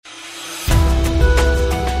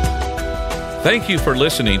Thank you for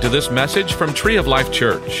listening to this message from Tree of Life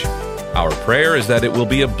Church. Our prayer is that it will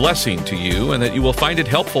be a blessing to you and that you will find it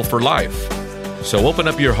helpful for life. So open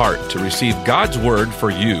up your heart to receive God's word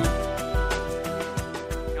for you.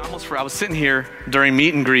 I was sitting here during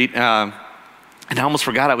meet and greet, and I almost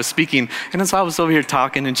forgot I was speaking. And so I was over here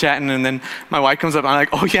talking and chatting, and then my wife comes up, and I'm like,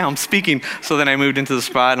 oh yeah, I'm speaking. So then I moved into the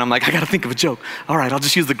spot, and I'm like, I gotta think of a joke. All right, I'll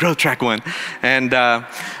just use the growth track one. And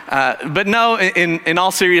but no, in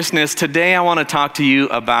all seriousness, today I want to talk to you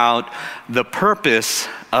about the purpose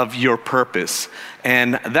of your purpose.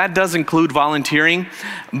 And that does include volunteering,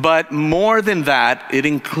 but more than that, it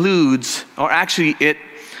includes, or actually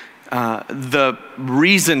the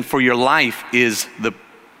reason for your life is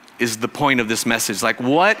the point of this message. Like,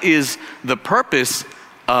 what is the purpose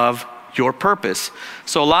of your purpose?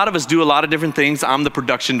 So a lot of us do a lot of different things. I'm the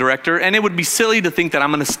production director, and it would be silly to think that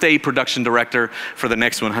I'm going to stay production director for the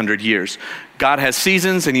next 100 years. God has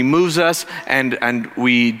seasons, and He moves us, and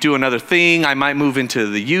we do another thing. I might move into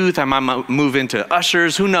the youth. I might move into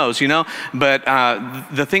ushers. Who knows, you know? But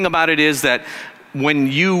the thing about it is that when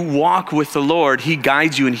you walk with the Lord, He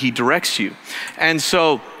guides you and He directs you. And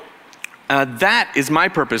so that is my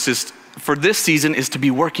purpose, is for this season, is to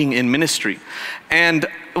be working in ministry. And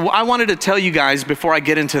I wanted to tell you guys, before I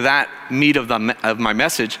get into that meat of my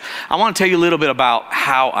message, I want to tell you a little bit about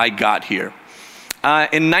how I got here.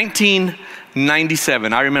 In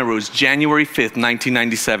 1997, I remember it was January 5th,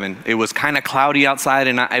 1997. It was kind of cloudy outside,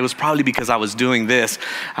 and it was probably because I was doing this.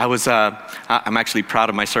 I'm actually proud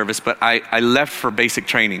of my service, but I left for basic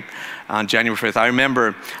training on January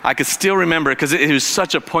 5th. I could still remember, because it was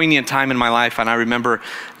such a poignant time in my life, and I remember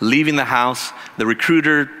leaving the house, the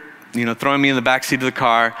recruiter, throwing me in the backseat of the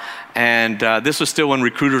car, and this was still when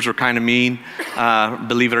recruiters were kind of mean,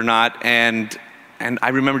 believe it or not, and I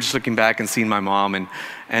remember just looking back and seeing my mom,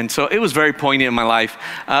 and so it was very poignant in my life.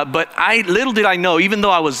 But little did I know, even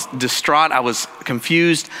though I was distraught, I was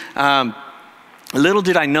confused, little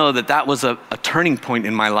did I know that was a turning point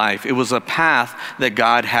in my life. It was a path that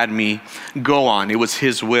God had me go on. It was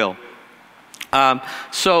His will.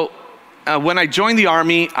 So when I joined the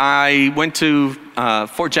Army, I went to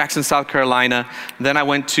Fort Jackson, South Carolina. Then I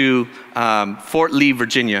went to Fort Lee,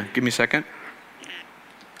 Virginia. Give me a second.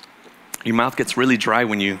 Your mouth gets really dry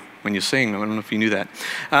when you sing. I don't know if you knew that.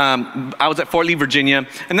 I was at Fort Lee, Virginia,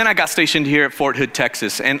 and then I got stationed here at Fort Hood,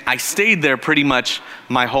 Texas, and I stayed there pretty much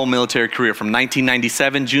my whole military career, from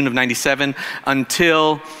 1997, June of 97,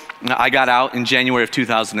 until I got out in January of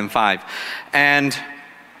 2005. And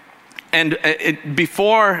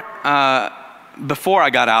before I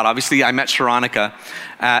got out, obviously, I met Sharonica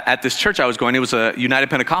at this church I was going. It was a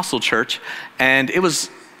United Pentecostal church, and it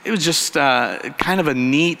was just kind of a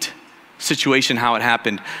neat situation how it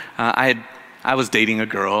happened. I was dating a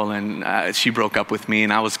girl, and she broke up with me,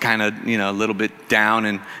 and I was kind of a little bit down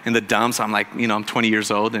and in the dumps. I'm like, I'm 20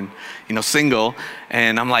 years old and single,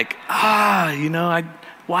 and I'm like,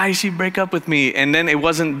 why did she break up with me? And then it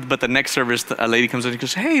wasn't but the next service, a lady comes in and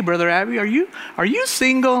goes, hey, Brother Abby, are you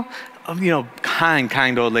single?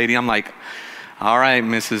 Kind old lady. I'm like, all right,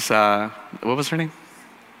 Mrs. What was her name?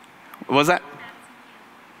 What was that?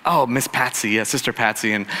 Oh, Miss Patsy, yeah, Sister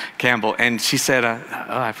Patsy and Campbell. And she said,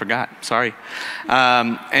 I forgot, sorry.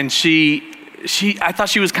 And I thought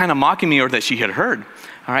she was kind of mocking me, or that she had heard.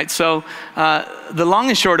 All right, so the long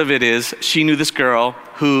and short of it is, she knew this girl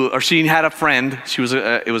she had a friend, it was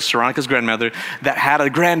Sharonica's grandmother, that had a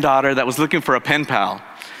granddaughter that was looking for a pen pal.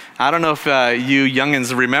 I don't know if you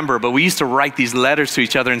youngins remember, but we used to write these letters to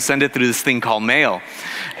each other and send it through this thing called mail.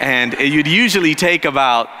 And you'd usually take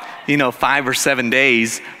about 5 or 7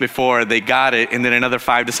 days before they got it, and then another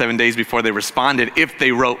 5 to 7 days before they responded, if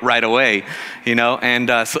they wrote right away,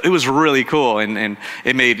 and so it was really cool, and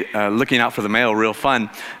it made looking out for the mail real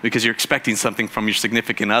fun, because you're expecting something from your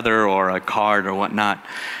significant other, or a card or whatnot.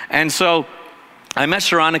 And so I met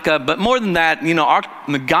Sharonica, but more than that,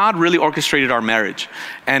 God really orchestrated our marriage,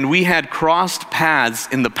 and we had crossed paths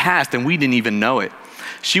in the past, and we didn't even know it.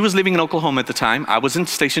 She was living in Oklahoma at the time. I wasn't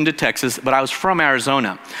stationed in Texas, but I was from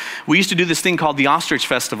Arizona. We used to do this thing called the Ostrich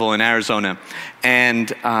Festival in Arizona.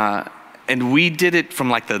 And we did it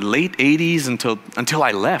from like the late 80s until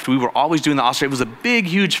I left. We were always doing the ostrich. It was a big,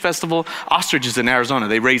 huge festival. Ostriches in Arizona.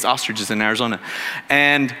 They raise ostriches in Arizona.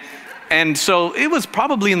 And so it was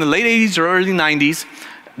probably in the late 80s or early 90s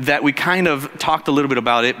that we kind of talked a little bit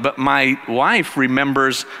about it. But my wife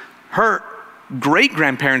remembers her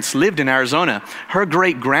great-grandparents lived in Arizona. Her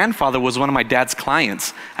great-grandfather was one of my dad's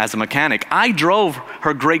clients as a mechanic. I drove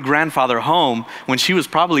her great-grandfather home when she was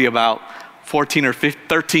probably about 14 or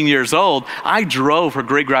 13 years old, I drove her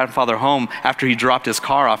great-grandfather home after he dropped his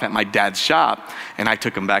car off at my dad's shop, and I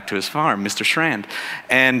took him back to his farm, Mr. Schrand.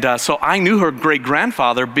 And so I knew her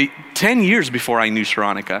great-grandfather 10 years before I knew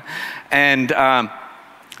Sharonica. And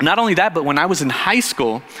not only that, but when I was in high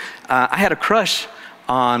school, I had a crush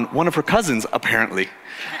on one of her cousins, apparently.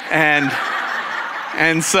 And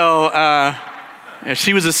so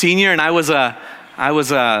she was a senior, and I was a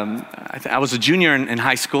junior in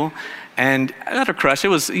high school, and I had a crush. It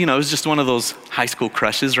was just one of those high school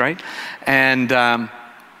crushes, right? And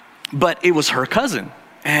but it was her cousin,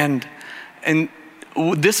 and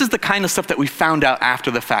this is the kind of stuff that we found out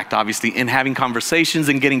after the fact, obviously, in having conversations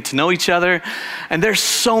and getting to know each other. And there's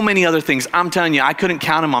so many other things. I'm telling you, I couldn't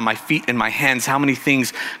count them on my feet and my hands, how many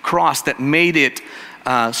things crossed that made it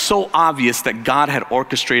so obvious that God had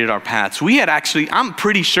orchestrated our paths. We had actually, I'm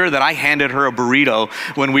pretty sure that I handed her a burrito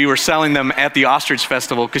when we were selling them at the Ostrich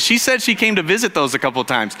Festival, because she said she came to visit those a couple of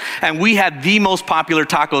times. And we had the most popular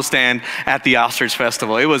taco stand at the Ostrich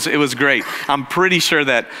Festival. It was great. I'm pretty sure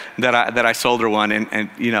that I sold her one, and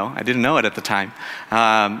I didn't know it at the time.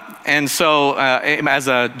 And so as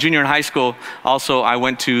a junior in high school, also I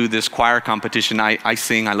went to this choir competition. I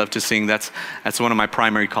sing, I love to sing. That's one of my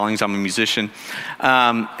primary callings. I'm a musician.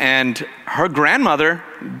 And her grandmother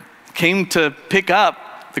came to pick up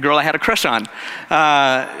the girl I had a crush on.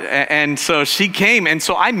 And so she came, and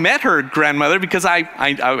so I met her grandmother because I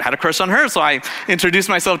had a crush on her. So I introduced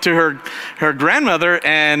myself to her grandmother,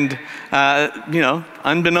 and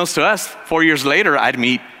unbeknownst to us, 4 years later, I'd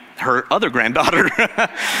meet her other granddaughter.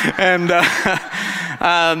 And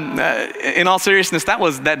in all seriousness,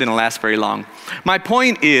 that didn't last very long. My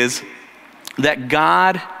point is that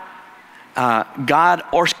God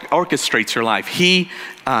orchestrates your life. He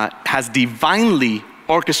has divinely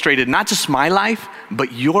orchestrated not just my life,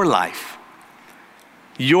 but your life.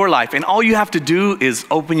 Your life. And all you have to do is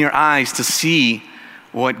open your eyes to see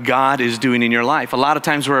what God is doing in your life. A lot of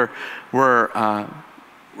times we're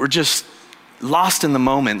just lost in the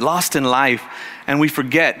moment, lost in life, and we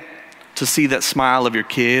forget to see that smile of your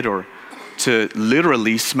kid or to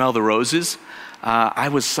literally smell the roses. I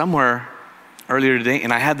was somewhere earlier today,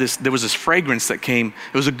 and there was this fragrance that came.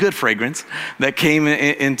 It was a good fragrance that came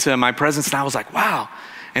into my presence, and I was like, wow.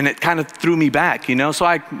 And it kind of threw me back, So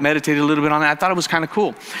I meditated a little bit on that. I thought it was kind of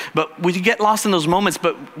cool. But we get lost in those moments,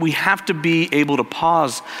 but we have to be able to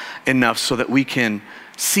pause enough so that we can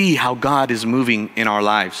see how God is moving in our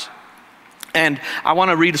lives. And I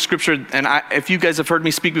want to read a scripture, and if you guys have heard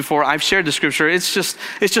me speak before, I've shared the scripture. It's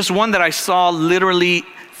just one that I saw literally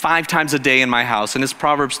 5 times a day in my house, and it's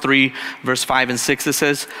Proverbs 3, verse 5 and 6. It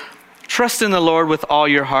says, "Trust in the Lord with all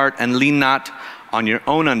your heart and lean not on your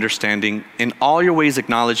own understanding. In all your ways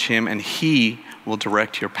acknowledge him, and he will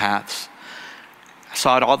direct your paths." I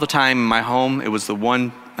saw it all the time in my home. It was the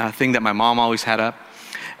one thing that my mom always had up.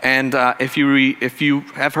 And if you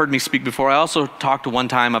have heard me speak before, I also talked one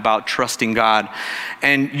time about trusting God.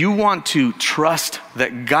 And you want to trust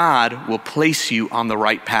that God will place you on the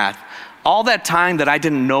right path. All that time that I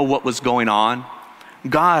didn't know what was going on,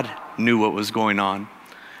 God knew what was going on.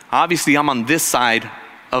 Obviously, I'm on this side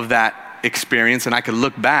of that experience, and I could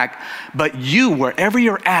look back. But you, wherever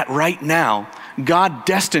you're at right now, God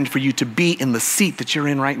destined for you to be in the seat that you're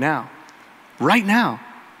in right now. Right now.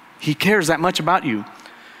 He cares that much about you.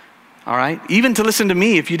 All right? Even to listen to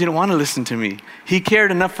me if you didn't want to listen to me. He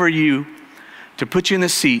cared enough for you to put you in the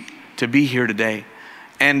seat to be here today.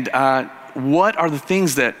 And what are the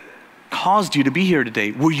things that caused you to be here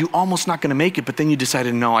today? Were you almost not going to make it, but then you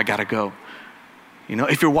decided, no, I got to go?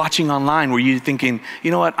 If you're watching online, were you thinking,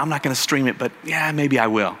 you know what, I'm not going to stream it, but yeah, maybe I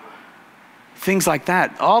will. Things like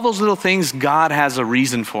that. All those little things, God has a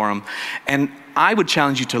reason for them. And I would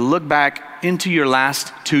challenge you to look back into your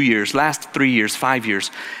last 2 years, last 3 years, 5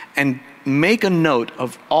 years, and make a note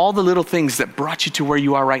of all the little things that brought you to where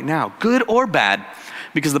you are right now, good or bad,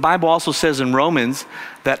 because the Bible also says in Romans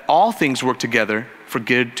that all things work together for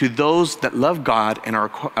good to those that love God and are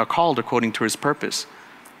called according to his purpose.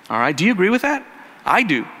 All right, do you agree with that? I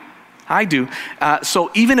do.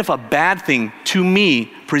 So even if a bad thing to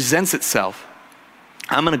me presents itself,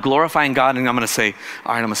 I'm going to glorify in God, and I'm going to say,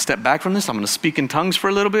 all right, I'm going to step back from this. I'm going to speak in tongues for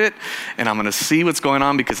a little bit, and I'm going to see what's going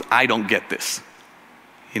on because I don't get this.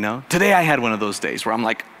 Today I had one of those days where I'm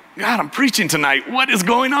like, God, I'm preaching tonight. What is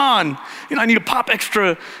going on? I need to pop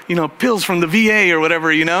extra, pills from the VA or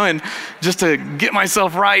whatever, and just to get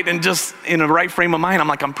myself right and just in a right frame of mind. I'm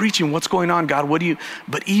like, I'm preaching. What's going on, God?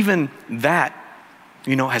 But even that,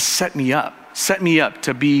 has set me up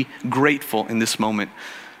to be grateful in this moment,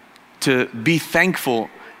 to be thankful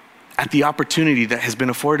at the opportunity that has been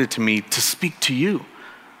afforded to me to speak to you.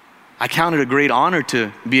 I count it a great honor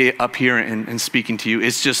to be up here and speaking to you.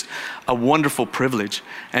 It's just a wonderful privilege.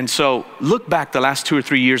 And so look back the last 2 or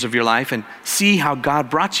 3 years of your life and see how God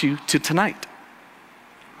brought you to tonight,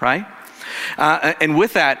 right? And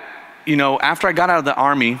with that, after I got out of the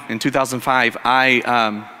Army in 2005,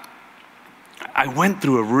 I went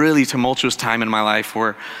through a really tumultuous time in my life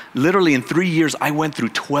where literally in 3 years, I went through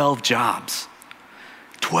 12 jobs.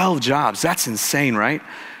 12 jobs, that's insane, right?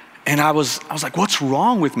 And I was like, what's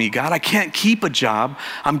wrong with me, God? I can't keep a job.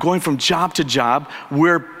 I'm going from job to job.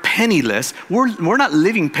 We're penniless. We're not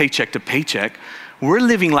living paycheck to paycheck. We're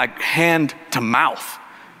living like hand to mouth,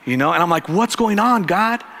 And I'm like, what's going on,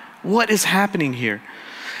 God? What is happening here?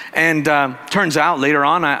 And turns out later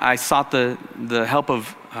on, I sought the help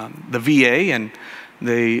of the VA, and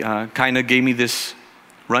they kind of gave me this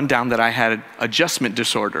rundown that I had adjustment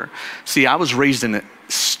disorder. See, I was raised in a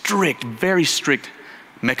very strict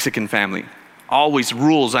Mexican family. Always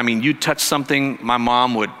rules. I mean, you touch something, my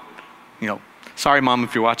mom would, sorry mom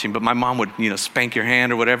if you're watching, but my mom would, spank your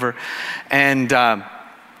hand or whatever. And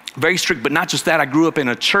very strict, but not just that. I grew up in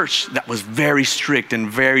a church that was very strict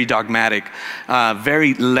and very dogmatic,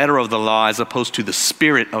 very letter of the law as opposed to the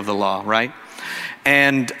spirit of the law, right?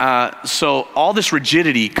 And so all this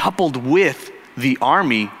rigidity coupled with the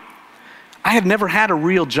Army, I had never had a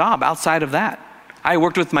real job outside of that. I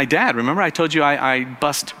worked with my dad. Remember I told you I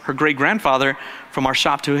bussed her great-grandfather from our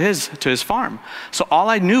shop to his farm. So all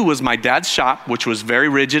I knew was my dad's shop, which was very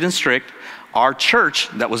rigid and strict, our church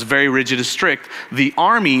that was very rigid and strict, the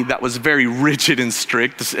Army that was very rigid and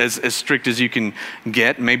strict, as strict as you can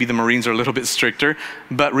get. Maybe the Marines are a little bit stricter,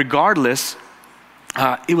 but regardless,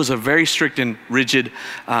 it was a very strict and rigid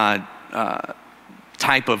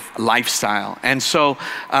type of lifestyle. And so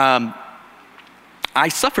I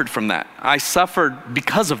suffered from that. I suffered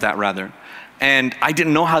because of that, rather. And I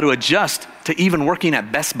didn't know how to adjust to even working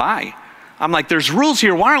at Best Buy. I'm like, there's rules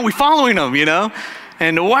here. Why aren't we following them,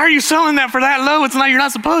 And why are you selling that for that low? You're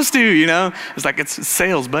not supposed to, It's like, it's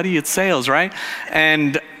sales, buddy. It's sales, right?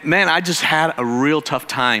 And man, I just had a real tough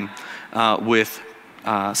time with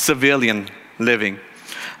civilian living.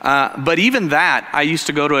 But even that, I used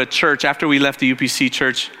to go to a church. After we left the UPC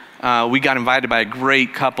church, we got invited by a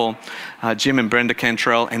great couple, Jim and Brenda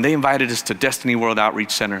Cantrell, and they invited us to Destiny World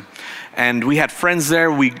Outreach Center. And we had friends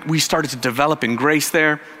there. We started to develop in grace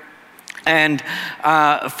there. And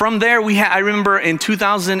from there, I remember in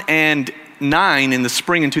 2009, in the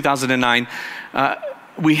spring in 2009,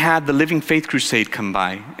 we had the Living Faith Crusade come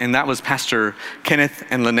by. And that was Pastor Kenneth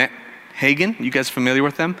and Lynette Hagin. You guys familiar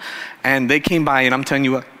with them? And they came by, and I'm telling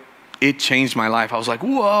you what, it changed my life. I was like,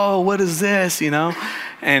 whoa, what is this,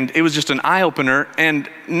 And it was just an eye-opener. And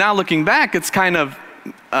now looking back, it's kind of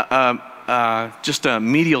just a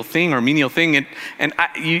menial thing. And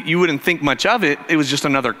you wouldn't think much of it. It was just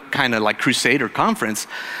another kind of like crusade or conference.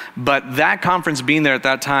 But that conference being there at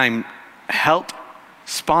that time helped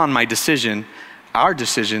spawn our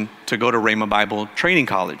decision to go to Rhema Bible Training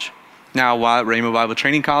College. Now, while at Rhema Bible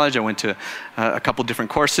Training College, I went to a couple different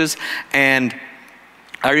courses. And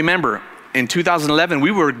I remember in 2011,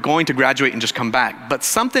 we were going to graduate and just come back. But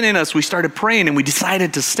something in us, we started praying and we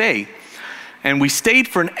decided to stay. And we stayed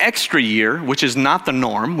for an extra year, which is not the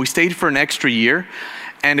norm. We stayed for an extra year.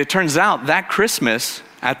 And it turns out that Christmas,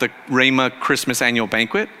 at the Rhema Christmas Annual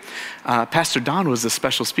Banquet, Pastor Don was the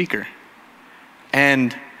special speaker.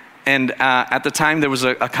 And at the time, there was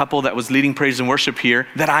a couple that was leading praise and worship here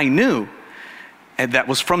that I knew, and that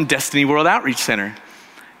was from Destiny World Outreach Center.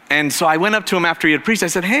 And so I went up to him after he had preached. I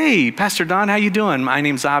said, hey, Pastor Don, how you doing? My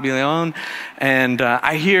name's Abi Leon, and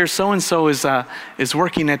I hear so-and-so is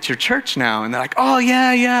working at your church now. And they're like, oh,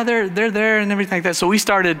 yeah, they're there and everything like that. So we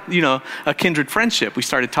started, a kindred friendship. We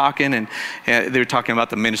started talking, and they were talking about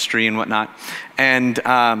the ministry and whatnot. And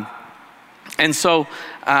so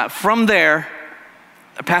from there,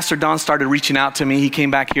 Pastor Don started reaching out to me. He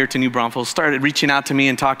came back here to New Braunfels, started reaching out to me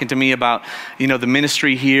and talking to me about, the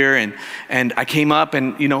ministry here. And I came up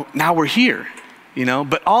and, now we're here,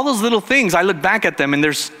 But all those little things, I look back at them and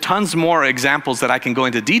there's tons more examples that I can go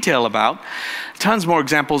into detail about. Tons more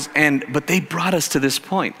examples, but they brought us to this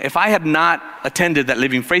point. If I had not attended that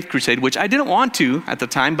Living Faith Crusade, which I didn't want to at the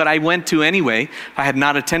time, but I went to anyway, if I had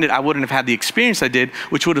not attended, I wouldn't have had the experience I did,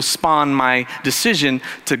 which would have spawned my decision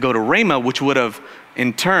to go to Rhema, which would have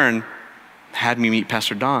in turn had me meet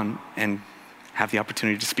Pastor Don and have the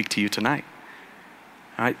opportunity to speak to you tonight.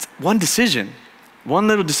 All right, one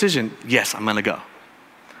little decision, yes, I'm gonna go.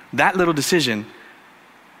 That little decision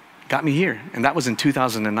got me here, and that was in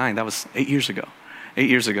 2009. That was 8 years ago.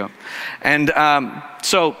 And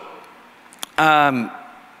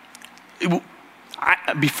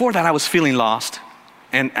before that, I was feeling lost.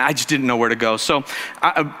 And I just didn't know where to go. So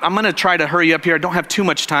I'm going to try to hurry up here. I don't have too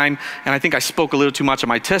much time, and I think I spoke a little too much of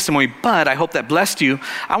my testimony, but I hope that blessed you.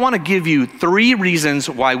 I want to give you 3 reasons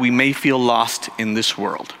why we may feel lost in this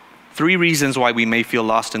world. 3 reasons why we may feel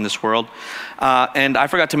lost in this world. And I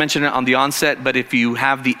forgot to mention it on the onset, but if you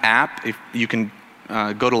have the app, if you can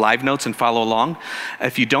go to Live Notes and follow along.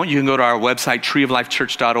 If you don't, you can go to our website,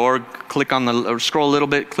 treeoflifechurch.org, scroll a little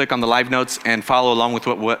bit, click on the Live Notes, and follow along with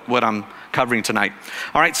what I'm covering tonight.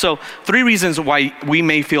 All right, so 3 reasons why we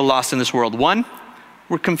may feel lost in this world. 1,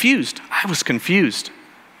 we're confused. I was confused.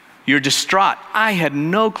 You're distraught. I had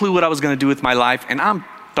no clue what I was going to do with my life, and I'm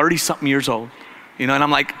 30-something years old. And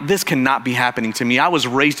I'm like, this cannot be happening to me. I was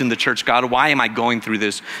raised in the church, God. Why am I going through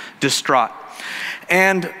this? Distraught.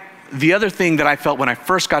 And the other thing that I felt when I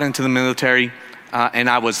first got into the military, and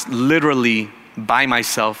I was literally by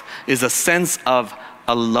myself, is a sense of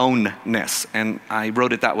aloneness. And I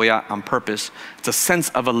wrote it that way on purpose. It's a sense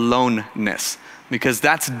of aloneness, because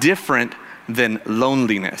that's different than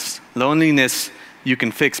loneliness. Loneliness you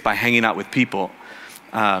can fix by hanging out with people.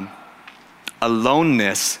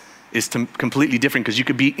 Aloneness is completely different, because you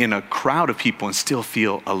could be in a crowd of people and still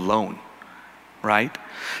feel alone, right?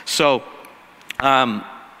 So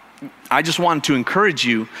I just wanted to encourage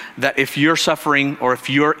you that if you're suffering, or if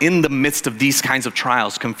you're in the midst of these kinds of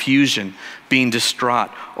trials, confusion, being distraught,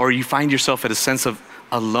 or you find yourself at a sense of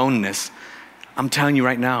aloneness, I'm telling you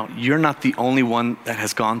right now, you're not the only one that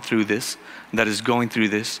has gone through this, that is going through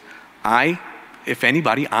this. If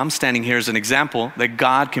anybody, I'm standing here as an example that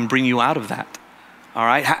God can bring you out of that. All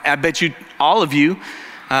right, I bet you, all of you,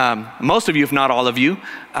 most of you, if not all of you,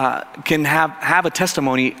 can have a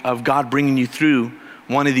testimony of God bringing you through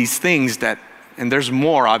one of these things that, and there's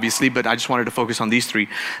more obviously, but I just wanted to focus on these 3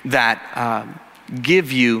 that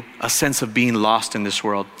give you a sense of being lost in this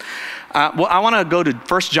world. Well, I want to go to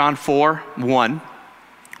 1 John 4:1,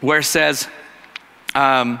 where it says,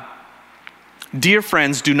 "Dear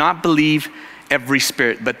friends, do not believe every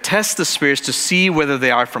spirit, but test the spirits to see whether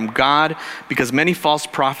they are from God, because many false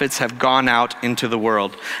prophets have gone out into the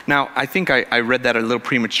world." Now, I think I read that a little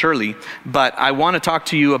prematurely, but I want to talk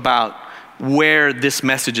to you about where this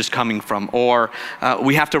message is coming from, or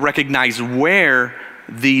we have to recognize where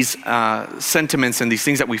these sentiments and these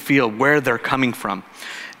things that we feel, where they're coming from.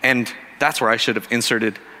 And that's where I should have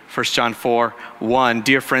inserted 1 John 4:1,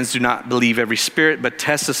 "Dear friends, do not believe every spirit, but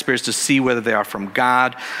test the spirits to see whether they are from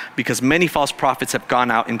God, because many false prophets have gone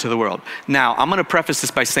out into the world." Now, I'm going to preface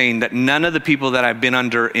this by saying that none of the people that I've been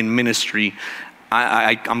under in ministry,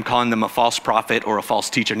 I'm calling them a false prophet or a false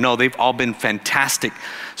teacher. No, they've all been fantastic,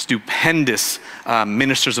 stupendous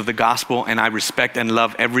ministers of the gospel, and I respect and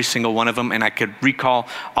love every single one of them, and I could recall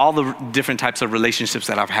all the different types of relationships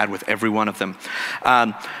that I've had with every one of them.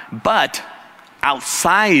 But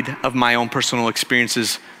outside of my own personal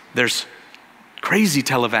experiences, there's crazy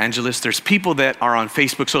televangelists. There's people that are on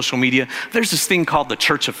Facebook, social media. There's this thing called the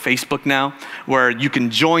Church of Facebook now, where you can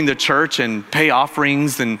join the church and pay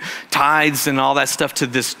offerings and tithes and all that stuff to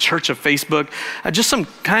this Church of Facebook. Just some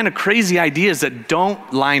kind of crazy ideas that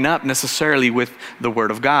don't line up necessarily with the Word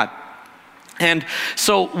of God. And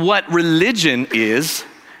so what religion is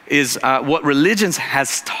what religions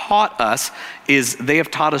has taught us is they have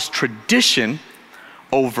taught us tradition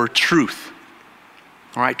over truth.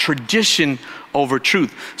 All right, tradition over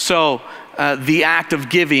truth. So the act of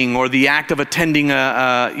giving, or the act of attending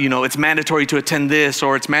it's mandatory to attend this,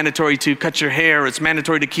 or it's mandatory to cut your hair, or it's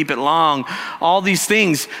mandatory to keep it long. All these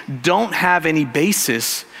things don't have any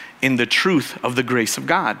basis in the truth of the grace of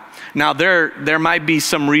God. Now, there might be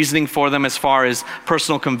some reasoning for them as far as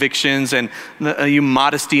personal convictions and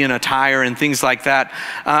modesty in attire and things like that.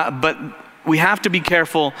 But we have to be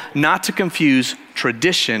careful not to confuse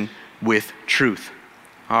tradition with truth.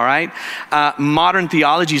 All right? Modern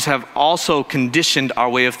theologies have also conditioned our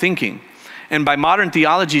way of thinking. And by modern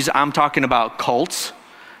theologies, I'm talking about cults,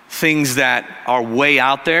 things that are way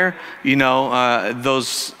out there.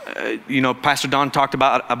 Pastor Don talked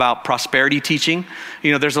about prosperity teaching.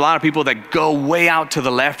 There's a lot of people that go way out to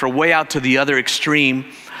the left or way out to the other extreme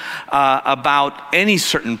about any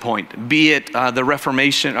certain point, be it the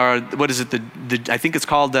Reformation, or what is it? I think it's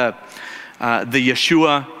called the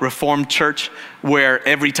Yeshua Reformed Church, where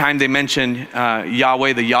every time they mention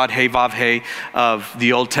Yahweh, the Yod He Vav He of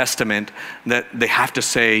the Old Testament, that they have to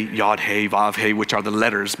say Yod He Vav He, which are the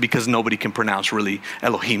letters, because nobody can pronounce really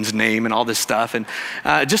Elohim's name and all this stuff, and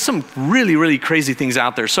just some really, really crazy things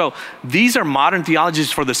out there. So these are modern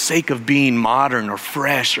theologies for the sake of being modern or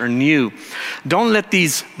fresh or new. Don't let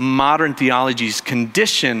these modern theologies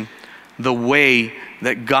condition the way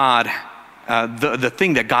that God the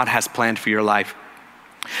thing that God has planned for your life.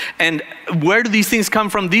 And where do these things come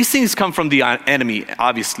from? These things come from the enemy,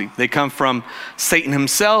 obviously. They come from Satan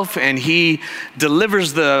himself, and he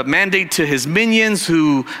delivers the mandate to his minions,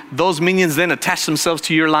 who those minions then attach themselves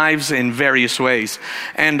to your lives in various ways.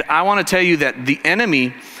 And I want to tell you that the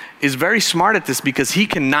enemy is very smart at this, because he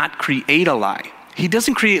cannot create a lie. He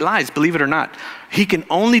doesn't create lies, believe it or not. He can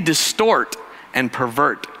only distort and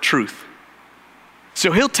pervert truth.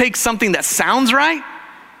 So he'll take something that sounds right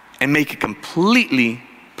and make it completely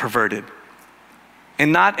perverted.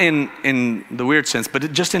 And not in the weird sense,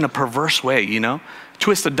 but just in a perverse way,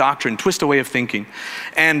 Twist a doctrine, twist a way of thinking.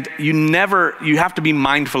 And you have to be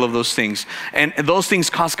mindful of those things. And those things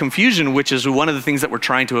cause confusion, which is one of the things that we're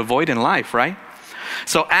trying to avoid in life, right?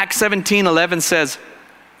 So Acts 17:11 says,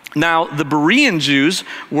 "Now the Berean Jews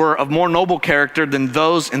were of more noble character than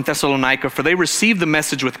those in Thessalonica, for they received the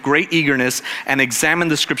message with great eagerness and examined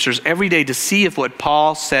the scriptures every day to see if what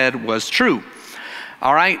Paul said was true."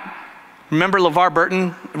 All right? Remember LeVar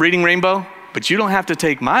Burton, Reading Rainbow? But you don't have to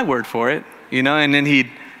take my word for it, and then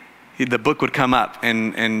the book would come up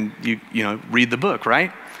and you read the book,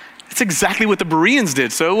 right? It's exactly what the Bereans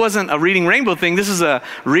did. So it wasn't a Reading Rainbow thing. This is a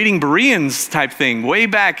Reading Bereans type thing, way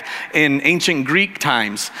back in ancient Greek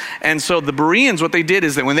times. And so the Bereans, what they did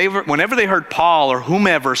is that whenever they heard Paul or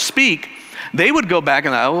whomever speak, they would go back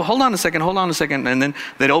and hold on a second. And then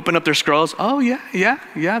they'd open up their scrolls. Oh, yeah,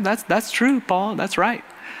 that's true, Paul, that's right.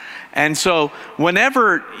 And so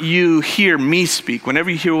whenever you hear me speak, whenever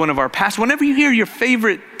you hear one of our pastors, whenever you hear your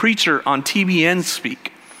favorite preacher on TBN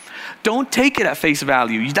speak, don't take it at face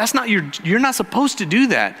value. You're not supposed to do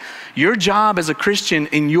that. Your job as a Christian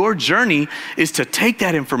in your journey is to take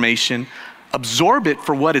that information, absorb it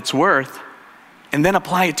for what it's worth, and then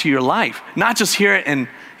apply it to your life. Not just hear it and,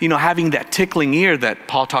 having that tickling ear that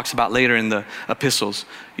Paul talks about later in the epistles.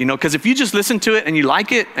 Because if you just listen to it and you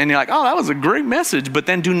like it and you're like, oh, that was a great message, but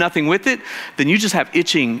then do nothing with it, then you just have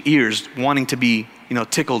itching ears wanting to be,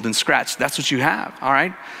 tickled and scratched. That's what you have, all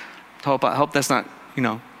right? I hope that's not,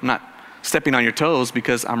 I'm not stepping on your toes,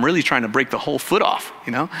 because I'm really trying to break the whole foot off,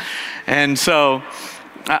 And so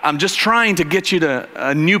I'm just trying to get you to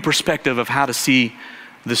a new perspective of how to see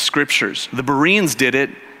the scriptures. The Bereans did it,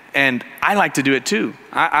 and I like to do it too.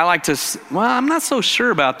 I like to, I'm not so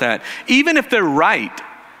sure about that. Even if they're right,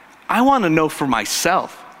 I want to know for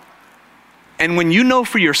myself. And when you know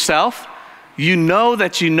for yourself, you know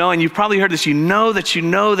that you know, and you've probably heard this, you know that you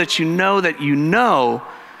know that you know that you know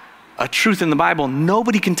a truth in the Bible.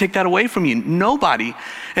 Nobody can take that away from you. Nobody.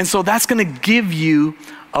 And so that's going to give you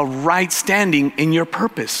a right standing in your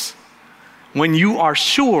purpose. When you are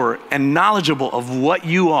sure and knowledgeable of what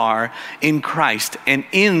you are in Christ and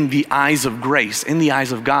in the eyes of grace, in the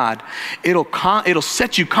eyes of God, it'll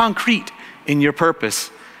set you concrete in your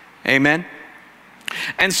purpose. Amen?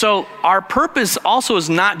 And so our purpose also is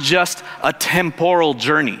not just a temporal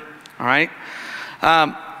journey, all right?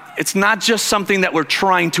 It's not just something that we're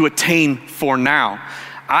trying to attain for now.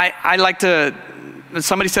 I like to,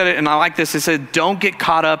 somebody said it and I like this, they said, don't get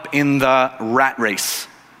caught up in the rat race.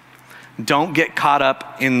 Don't get caught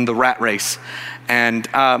up in the rat race. And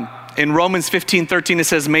in Romans 15:13 it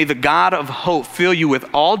says, "May the God of hope fill you with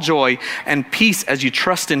all joy and peace as you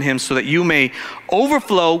trust in him, so that you may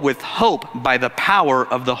overflow with hope by the power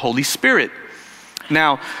of the Holy Spirit."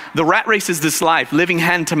 Now, the rat race is this life. Living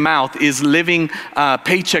hand to mouth is living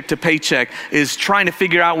paycheck to paycheck, is trying to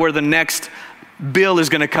figure out where the next bill is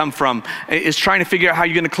going to come from, is trying to figure out how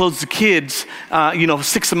you're going to clothe the kids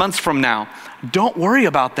 6 months from now. Don't worry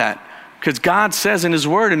about that. Because God says in his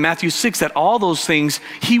word in Matthew 6 that all those things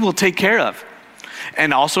he will take care of.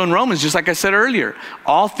 And also in Romans, just like I said earlier,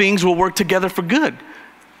 all things will work together for good.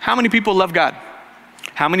 How many people love God?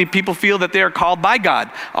 How many people feel that they are called by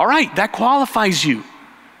God? All right, that qualifies you.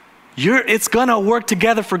 It's gonna work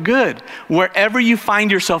together for good. Wherever you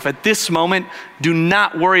find yourself at this moment, do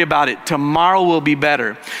not worry about it. Tomorrow will be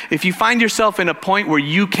better. If you find yourself in a point where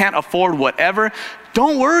you can't afford whatever,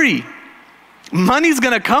 don't worry. Money's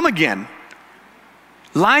gonna come again.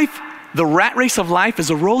 Life, the rat race of life is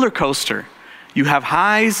a roller coaster. You have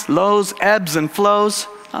highs, lows, ebbs and flows.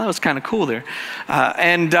 Oh, that was kind of cool there.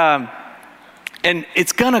 And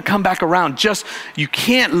it's gonna come back around. You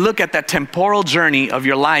can't look at that temporal journey of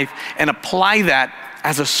your life and apply that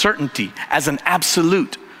as a certainty, as an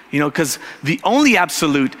absolute. Because the only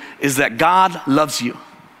absolute is that God loves you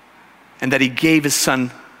and that he gave his son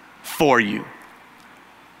for you.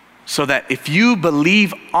 So that if you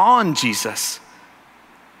believe on Jesus,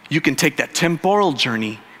 you can take that temporal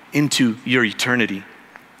journey into your eternity.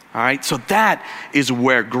 All right? So that is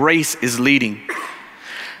where grace is leading.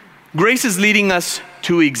 Grace is leading us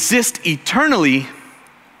to exist eternally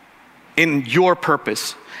in your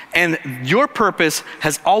purpose. And your purpose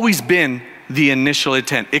has always been the initial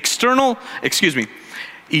intent. Eternal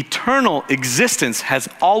existence has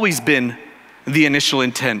always been the initial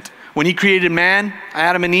intent. When he created man,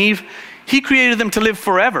 Adam and Eve, he created them to live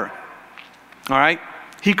forever. All right?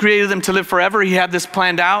 He created them to live forever. He had this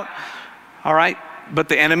planned out. All right? But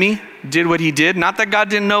the enemy did what he did. Not that God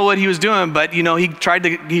didn't know what he was doing, but he tried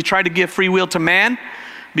to give free will to man,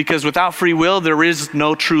 because without free will there is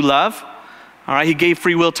no true love. All right? He gave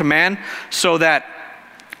free will to man so that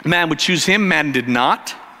man would choose him. Man did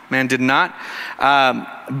not.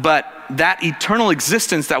 But that eternal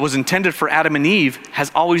existence that was intended for Adam and Eve has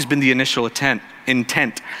always been the initial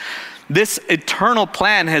intent. This eternal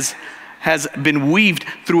plan has been weaved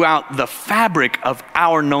throughout the fabric of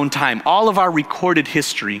our known time. All of our recorded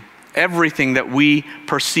history, everything that we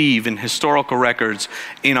perceive in historical records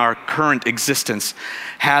in our current existence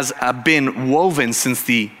has been woven since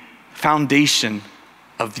the foundation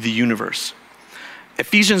of the universe.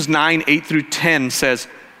 Ephesians 9:8-10 says,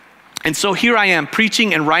 "And so here I am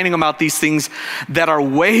preaching and writing about these things that are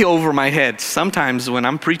way over my head." Sometimes when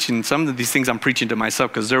I'm preaching, some of these things I'm preaching to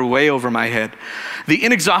myself because they're way over my head. "The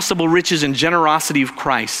inexhaustible riches and generosity of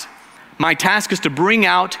Christ. My task is to bring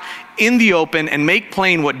out in the open and make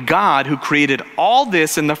plain what God, who created all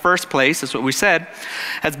this in the first place," that's what we said,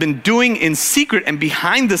 "has been doing in secret and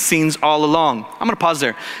behind the scenes all along." I'm going to pause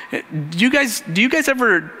there. Do you guys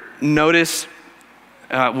ever notice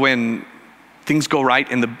when things go right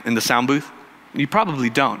in the sound booth? You probably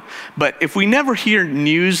don't. But if we never hear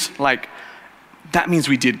news, like, that means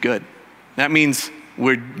we did good. That means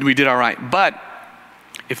we did all right. But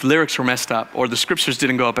if lyrics were messed up or the scriptures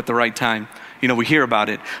didn't go up at the right time, we hear about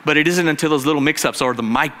it. But it isn't until those little mix-ups or the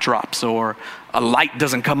mic drops or a light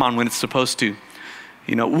doesn't come on when it's supposed to.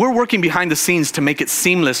 We're working behind the scenes to make it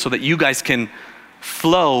seamless so that you guys can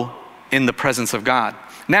flow in the presence of God.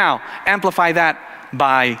 Now, amplify that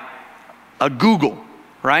by a Google,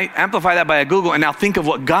 right? Amplify that by a Google, and now think of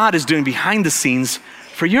what God is doing behind the scenes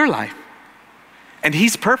for your life. And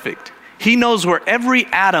he's perfect. He knows where every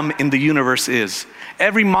atom in the universe is,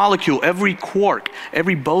 every molecule, every quark,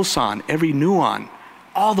 every boson, every muon,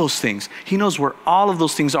 all those things. He knows where all of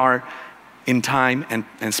those things are in time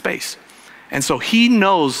and space. And so he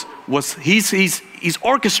knows he's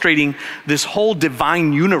orchestrating this whole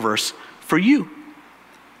divine universe for you,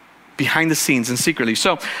 behind the scenes and secretly.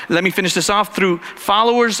 So let me finish this off. Through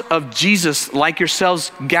followers of Jesus like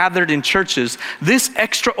yourselves gathered in churches, this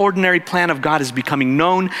extraordinary plan of God is becoming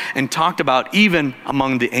known and talked about even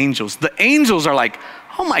among the angels. The angels are like,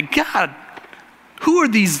 "Oh my God, who are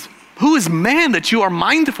these? Who is man that you are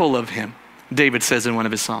mindful of him?" David says in one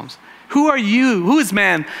of his Psalms. Who are you? Who is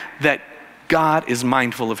man that God is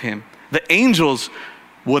mindful of him? The angels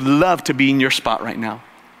would love to be in your spot right now.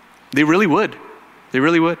 They really would. They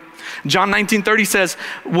really would. John 19:30 says,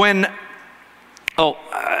 let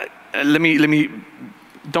me,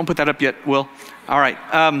 don't put that up yet, Will. All right,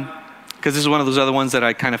 because this is one of those other ones that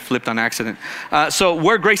I kind of flipped on accident. So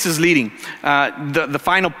where grace is leading, the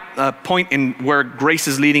final point in where grace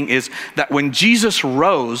is leading is that when Jesus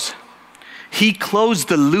rose, he closed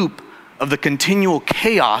the loop of the continual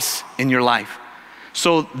chaos in your life.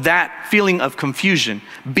 So that feeling of confusion,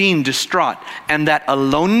 being distraught, and that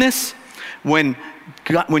aloneness, when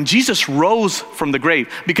Jesus rose from the grave,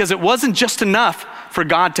 because it wasn't just enough for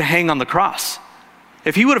God to hang on the cross.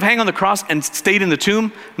 If he would have hung on the cross and stayed in the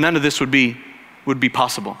tomb, none of this would be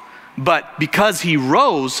possible. But because he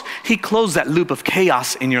rose, he closed that loop of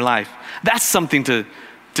chaos in your life. That's something to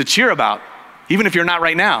cheer about, even if you're not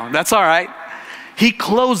right now. That's all right. He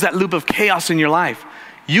closed that loop of chaos in your life.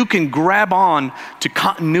 You can grab on to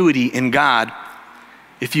continuity in God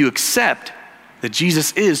if you accept that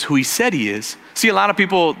Jesus is who he said he is. See, a lot of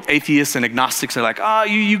people, atheists and agnostics, are like, "Oh,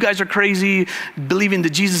 you guys are crazy, believing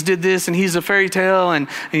that Jesus did this and he's a fairy tale and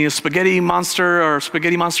spaghetti monster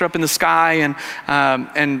up in the sky,"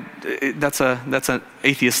 and that's an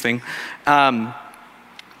atheist thing.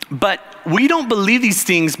 But we don't believe these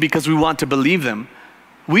things because we want to believe them.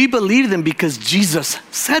 We believe them because Jesus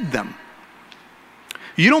said them.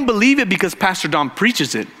 You don't believe it because Pastor Don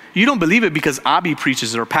preaches it. You don't believe it because Abby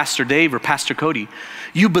preaches it, or Pastor Dave, or Pastor Cody.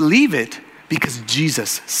 You believe it because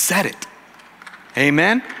Jesus said it.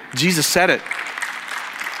 Amen? Jesus said it.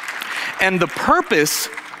 And the purpose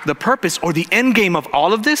or the end game of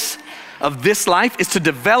all of this life, is to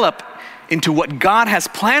develop into what God has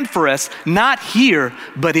planned for us, not here,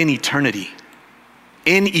 but in eternity.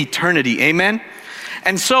 In eternity, amen?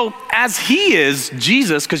 And so as he is,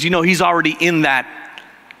 Jesus, because he's already in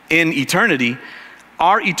eternity,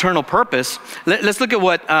 our eternal purpose, let's look at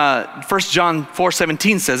what 1 John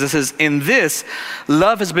 4:17 says. It says, in this,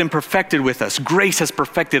 love has been perfected with us. Grace has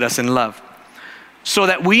perfected us in love, so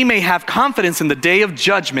that we may have confidence in the day of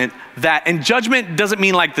judgment and judgment doesn't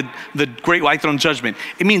mean like the great white throne judgment.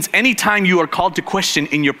 It means anytime you are called to question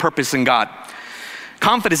in your purpose in God.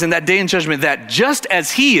 Confidence in that day in judgment that just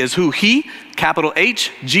as he is, who he, capital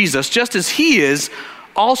H, Jesus, just as he is,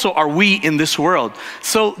 also are we in this world.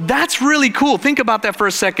 So that's really cool. Think about that for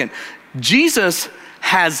a second. Jesus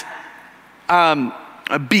has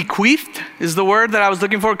bequeathed is the word that I was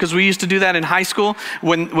looking for, because we used to do that in high school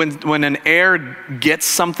when an heir gets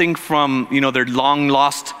something from their long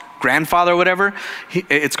lost grandfather or whatever.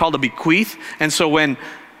 It's called a bequeath. And so when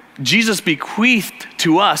Jesus bequeathed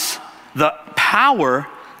to us the power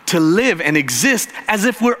to live and exist as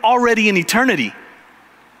if we're already in eternity.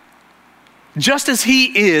 Just as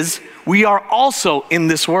he is, we are also in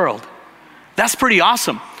this world. That's pretty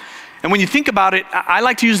awesome. And when you think about it, I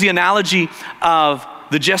like to use the analogy of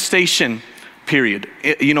the gestation period,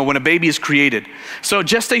 when a baby is created. So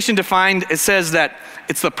gestation defined, it says that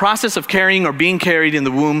it's the process of carrying or being carried in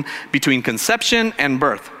the womb between conception and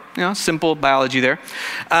birth. Simple biology there.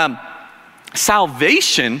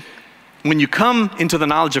 Salvation, when you come into the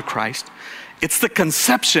knowledge of Christ, it's the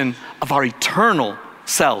conception of our eternal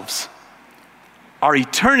selves. Our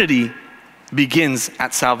eternity begins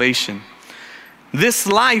at salvation. This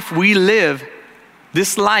life we live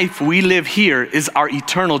here is our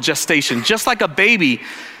eternal gestation. Just like a baby,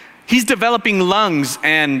 he's developing lungs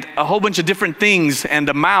and a whole bunch of different things and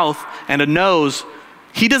a mouth and a nose.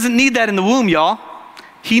 He doesn't need that in the womb, y'all.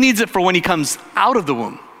 He needs it for when he comes out of the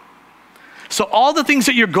womb. So all the things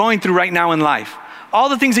that you're going through right now in life, all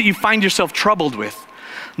the things that you find yourself troubled with,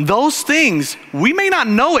 those things, we may not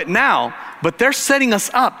know it now, but they're setting us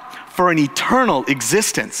up for an eternal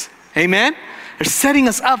existence. Amen? They're setting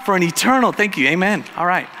us up for an eternal, thank you, amen. All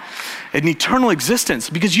right. An eternal existence,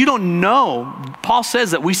 because you don't know. Paul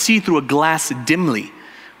says that we see through a glass dimly.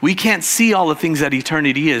 We can't see all the things that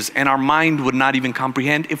eternity is, and our mind would not even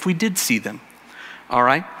comprehend if we did see them. All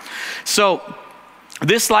right? So,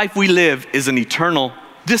 this life we live is an eternal,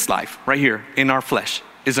 this life right here in our flesh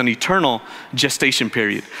is an eternal gestation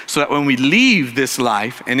period. So that when we leave this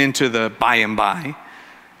life and into the by and by,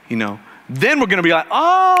 then we're gonna be like,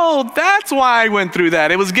 oh, that's why I went through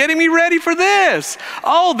that. It was getting me ready for this.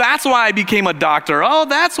 Oh, that's why I became a doctor. Oh,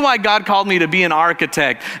 that's why God called me to be an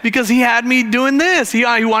architect, because he had me doing this. He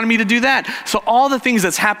wanted me to do that. So all the things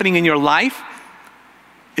that's happening in your life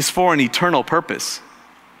is for an eternal purpose,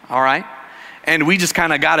 all right? And we just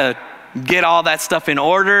kind of got to get all that stuff in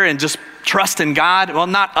order and just trust in God. Well,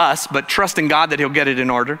 not us, but trust in God that he'll get it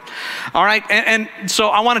in order. All right, and so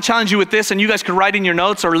I want to challenge you with this, and you guys could write in your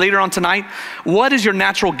notes or later on tonight, what is your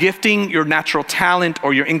natural gifting, your natural talent,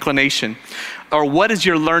 or your inclination? Or what is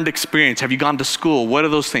your learned experience? Have you gone to school? What are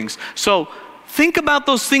those things? So think about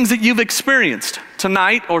those things that you've experienced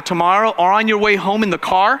tonight or tomorrow or on your way home in the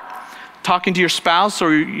car, talking to your spouse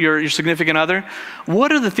or your significant other.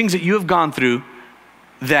 What are the things that you have gone through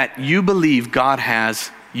that you believe God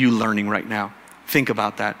has you learning right now? Think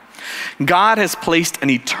about that. God has placed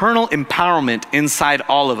an eternal empowerment inside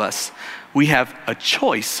all of us. We have a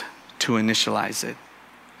choice to initialize it.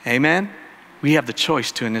 Amen? We have the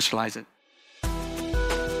choice to initialize it.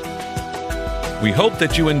 We hope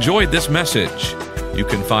that you enjoyed this message. You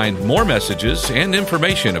can find more messages and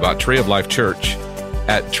information about Tree of Life Church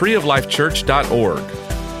at treeoflifechurch.org.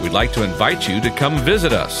 We'd like to invite you to come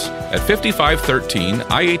visit us at 5513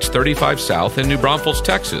 IH 35 South in New Braunfels,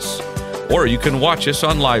 Texas. Or you can watch us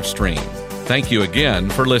on live stream. Thank you again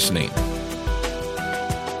for listening.